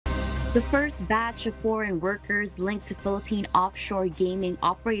The first batch of foreign workers linked to Philippine Offshore Gaming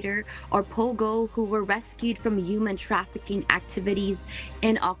Operator, or POGO, who were rescued from human trafficking activities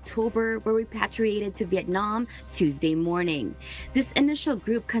in October were repatriated to Vietnam Tuesday morning. This initial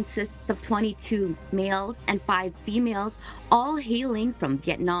group consists of 22 males and 5 females, all hailing from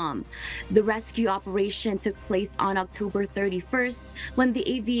Vietnam. The rescue operation took place on October 31st when the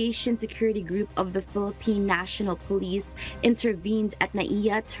Aviation Security Group of the Philippine National Police intervened at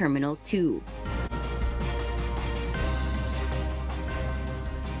NAIA Terminal 2.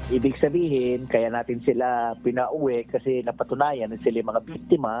 Ibig sabihin, kaya natin sila pinauwi kasi napatunayan na sila yung mga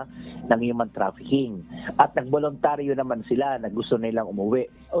biktima ng human trafficking. At nagboluntaryo naman sila na gusto nilang umuwi.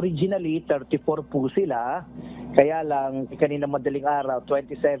 Originally, 34 po sila, kaya lang kanina madaling araw,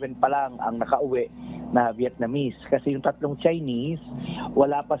 27 pa lang ang nakauwi na Vietnamese. Kasi yung tatlong Chinese,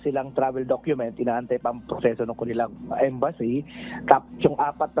 wala pa silang travel document, inaantay pa ang proseso ng kanilang embassy. Tapos yung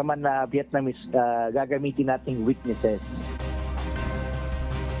 4 naman na Vietnamese, gagamitin nating witnesses.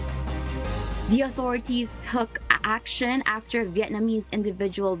 The authorities took action after a Vietnamese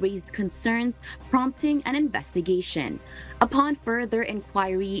individual raised concerns, prompting an investigation. Upon further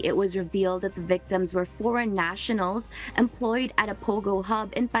inquiry, it was revealed that the victims were foreign nationals employed at a POGO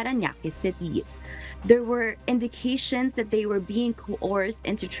hub in Parañaque City. There were indications that they were being coerced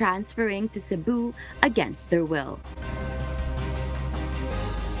into transferring to Cebu against their will.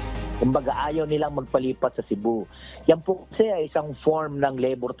 Kumbaga ayaw nilang magpalipat sa Cebu. Yan po kasi ay isang form ng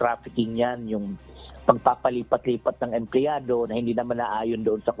labor trafficking yan, yung pagpapalipat-lipat ng empleyado na hindi naman naayon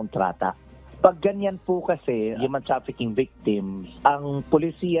doon sa kontrata. Pag ganyan po kasi, human trafficking victims, ang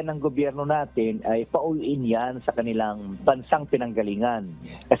pulisiya ng gobyerno natin ay pauwiin yan sa kanilang bansang pinanggalingan.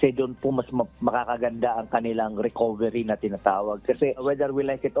 Kasi doon po mas makakaganda ang kanilang recovery na tinatawag. Kasi whether we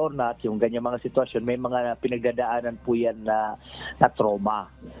like it or not, yung ganyan mga sitwasyon, may mga pinagdadaanan po yan na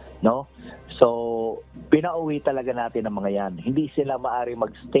trauma. No? So, pinauwi talaga natin ang mga yan. Hindi sila maaari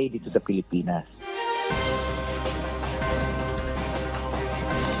magstay dito sa Pilipinas.